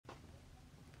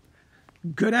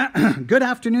Good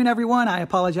afternoon, everyone. I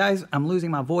apologize. I'm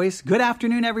losing my voice. Good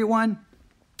afternoon, everyone.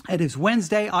 It is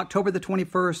Wednesday, October the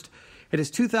 21st. It is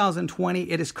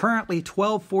 2020. It is currently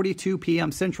 12:42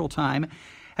 p.m. Central Time.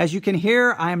 As you can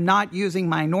hear, I am not using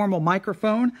my normal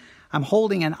microphone. I'm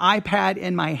holding an iPad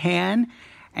in my hand,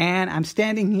 and I'm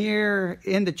standing here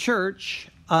in the church.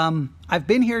 I've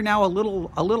been here now a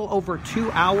little over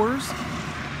 2 hours.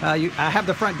 I have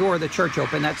the front door of the church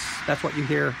open. That's what you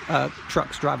hear,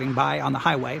 trucks driving by on the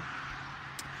highway.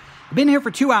 I've been here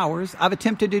for 2 hours. I've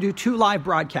attempted to do 2 live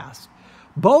broadcasts.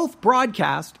 Both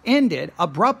broadcasts ended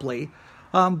abruptly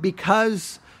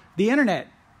because the internet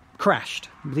crashed.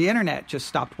 The internet just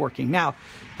stopped working. Now,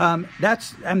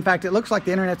 in fact, it looks like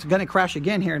the internet's going to crash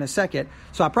again here in a second,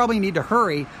 so I probably need to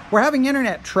hurry. We're having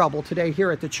internet trouble today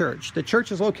here at the church. The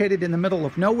church is located in the middle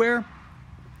of nowhere.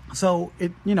 So,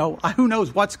 who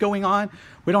knows what's going on?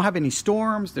 We don't have any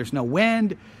storms. There's no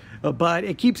wind, but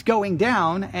it keeps going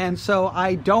down. And so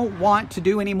I don't want to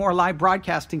do any more live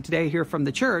broadcasting today here from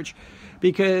the church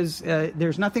because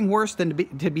there's nothing worse than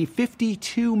to be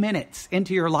 52 minutes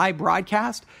into your live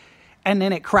broadcast and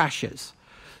then it crashes.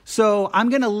 So I'm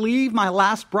going to leave my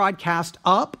last broadcast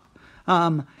up.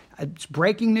 It's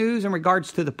breaking news in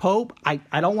regards to the Pope. I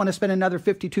don't want to spend another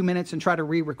 52 minutes and try to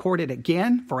re-record it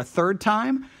again for a third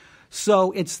time.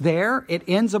 So it's there. It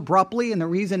ends abruptly, and the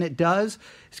reason it does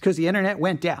is because the internet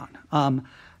went down.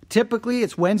 Typically,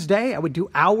 it's Wednesday. I would do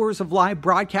hours of live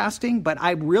broadcasting, but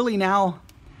I really now,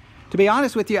 to be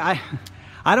honest with you, I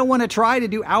don't want to try to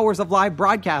do hours of live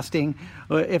broadcasting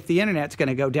if the internet's going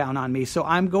to go down on me. So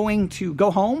I'm going to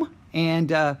go home and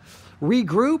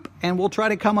regroup, and we'll try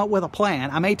to come up with a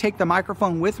plan. I may take the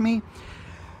microphone with me.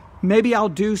 Maybe I'll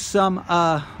do some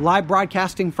live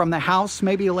broadcasting from the house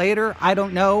maybe later. I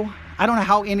don't know. I don't know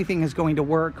how anything is going to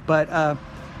work, but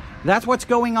that's what's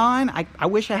going on. I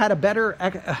wish I had a better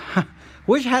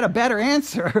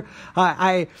answer.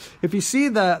 If you see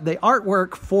the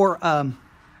artwork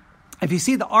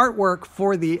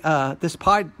for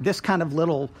this kind of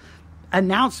little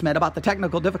announcement about the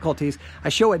technical difficulties, I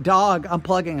show a dog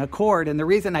unplugging a cord, and the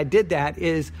reason I did that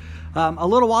is a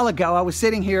little while ago I was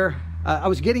sitting here. I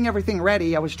was getting everything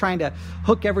ready. I was trying to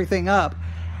hook everything up.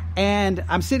 And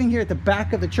I'm sitting here at the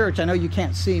back of the church. I know you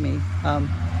can't see me.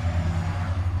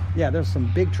 There's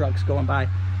some big trucks going by.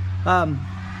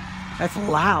 That's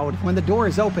loud. When the door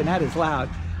is open, that is loud.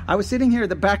 I was sitting here at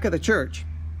the back of the church.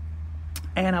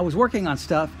 And I was working on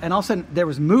stuff. And all of a sudden, there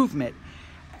was movement.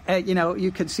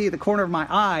 You could see the corner of my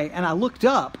eye. And I looked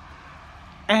up.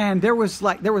 And there was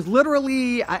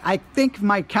literally, I think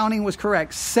my counting was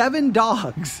correct, 7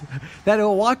 dogs that had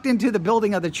walked into the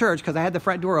building of the church because I had the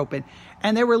front door open.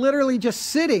 And they were literally just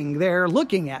sitting there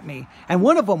looking at me. And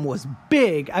one of them was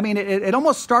big. I mean, it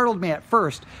almost startled me at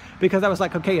first because I was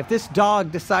like, okay, if this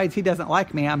dog decides he doesn't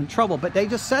like me, I'm in trouble. But they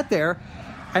just sat there,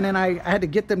 and then I had to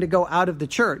get them to go out of the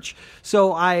church.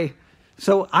 So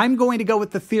I'm going to go with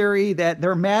the theory that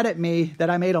they're mad at me that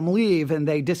I made them leave and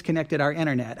they disconnected our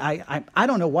internet. I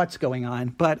don't know what's going on,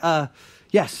 but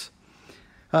yes.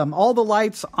 All the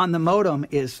lights on the modem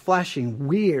is flashing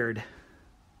weird.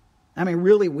 I mean,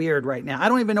 really weird right now. I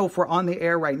don't even know if we're on the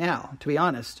air right now, to be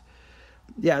honest.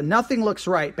 Yeah, nothing looks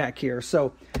right back here.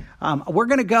 So we're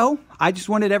going to go. I just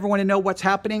wanted everyone to know what's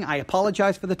happening. I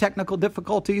apologize for the technical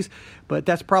difficulties, but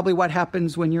that's probably what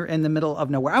happens when you're in the middle of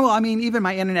nowhere. Well, I mean, even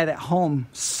my internet at home,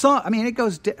 it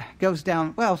goes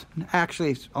down. Well,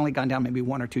 actually, it's only gone down maybe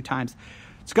 1 or 2 times.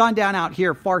 It's gone down out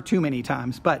here far too many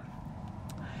times, but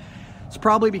it's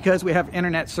probably because we have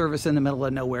internet service in the middle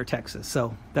of nowhere, Texas.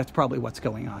 So that's probably what's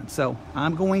going on. So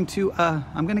I'm going to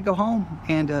go home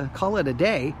and call it a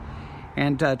day.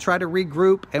 And try to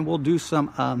regroup, and we'll do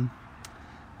some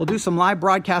live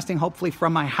broadcasting, hopefully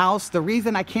from my house. The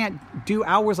reason I can't do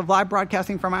hours of live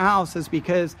broadcasting from my house is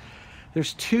because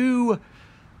there's 2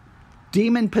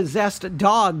 demon-possessed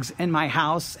dogs in my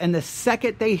house, and the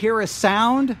second they hear a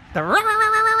sound,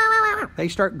 they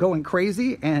start going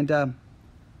crazy, and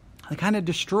it kind of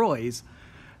destroys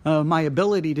my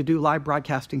ability to do live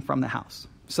broadcasting from the house.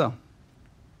 So,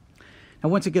 now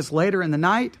once it gets later in the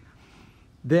night,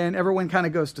 then everyone kind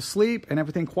of goes to sleep and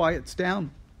everything quiets down.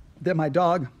 Then my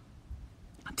dog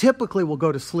typically will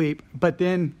go to sleep, but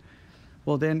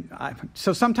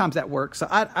so sometimes that works. So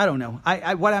I don't know.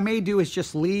 What I may do is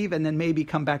just leave and then maybe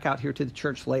come back out here to the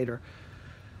church later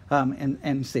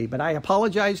and see. But I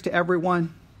apologize to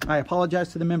everyone. I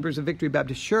apologize to the members of Victory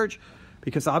Baptist Church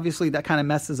because obviously that kind of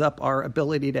messes up our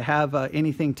ability to have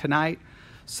anything tonight.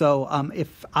 So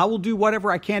if I will do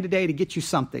whatever I can today to get you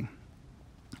something.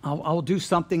 I'll do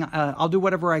something. I'll do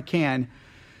whatever I can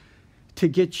to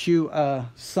get you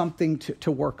something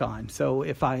to work on. So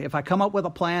if I come up with a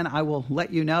plan, I will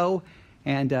let you know.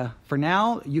 And for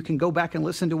now, you can go back and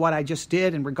listen to what I just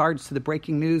did in regards to the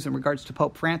breaking news in regards to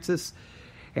Pope Francis.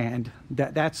 And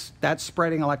that's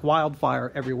spreading like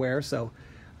wildfire everywhere. So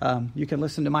you can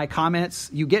listen to my comments.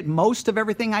 You get most of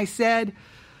everything I said.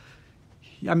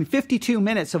 52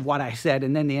 minutes of what I said,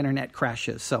 and then the internet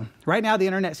crashes. So right now the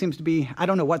internet seems to be, I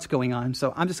don't know what's going on.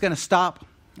 So I'm just going to stop.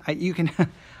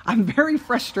 I'm very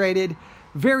frustrated,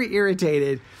 very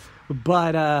irritated,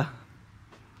 but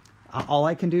all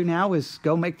I can do now is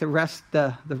go make the rest.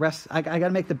 I got to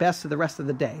make the best of the rest of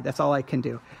the day. That's all I can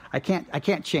do. I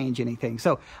can't change anything.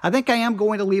 So I think I am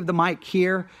going to leave the mic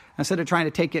here instead of trying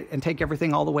to take it and take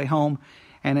everything all the way home,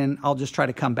 and then I'll just try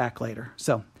to come back later.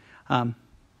 So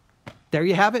there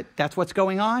you have it. That's what's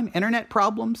going on. Internet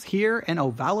problems here in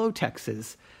Ovalo,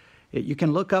 Texas. You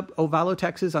can look up Ovalo,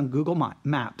 Texas on Google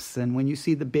Maps, and when you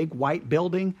see the big white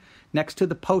building next to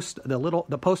the post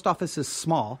office is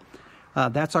small.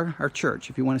 That's our church.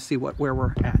 If you want to see where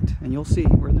we're at, and you'll see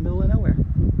we're in the middle of nowhere,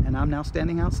 and I'm now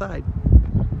standing outside.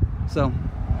 So,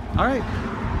 all right,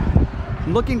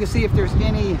 I'm looking to see if there's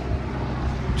any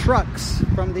trucks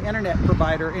from the internet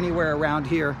provider anywhere around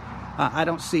here. I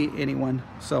don't see anyone,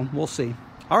 so we'll see.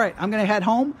 All right, I'm going to head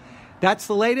home. That's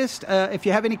the latest. If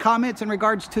you have any comments in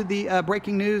regards to the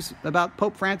breaking news about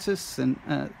Pope Francis and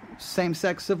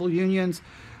same-sex civil unions,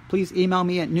 please email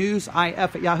me at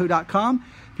newsif@yahoo.com.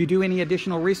 If you do any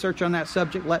additional research on that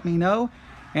subject, let me know.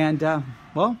 And,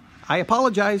 I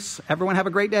apologize. Everyone have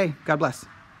a great day. God bless.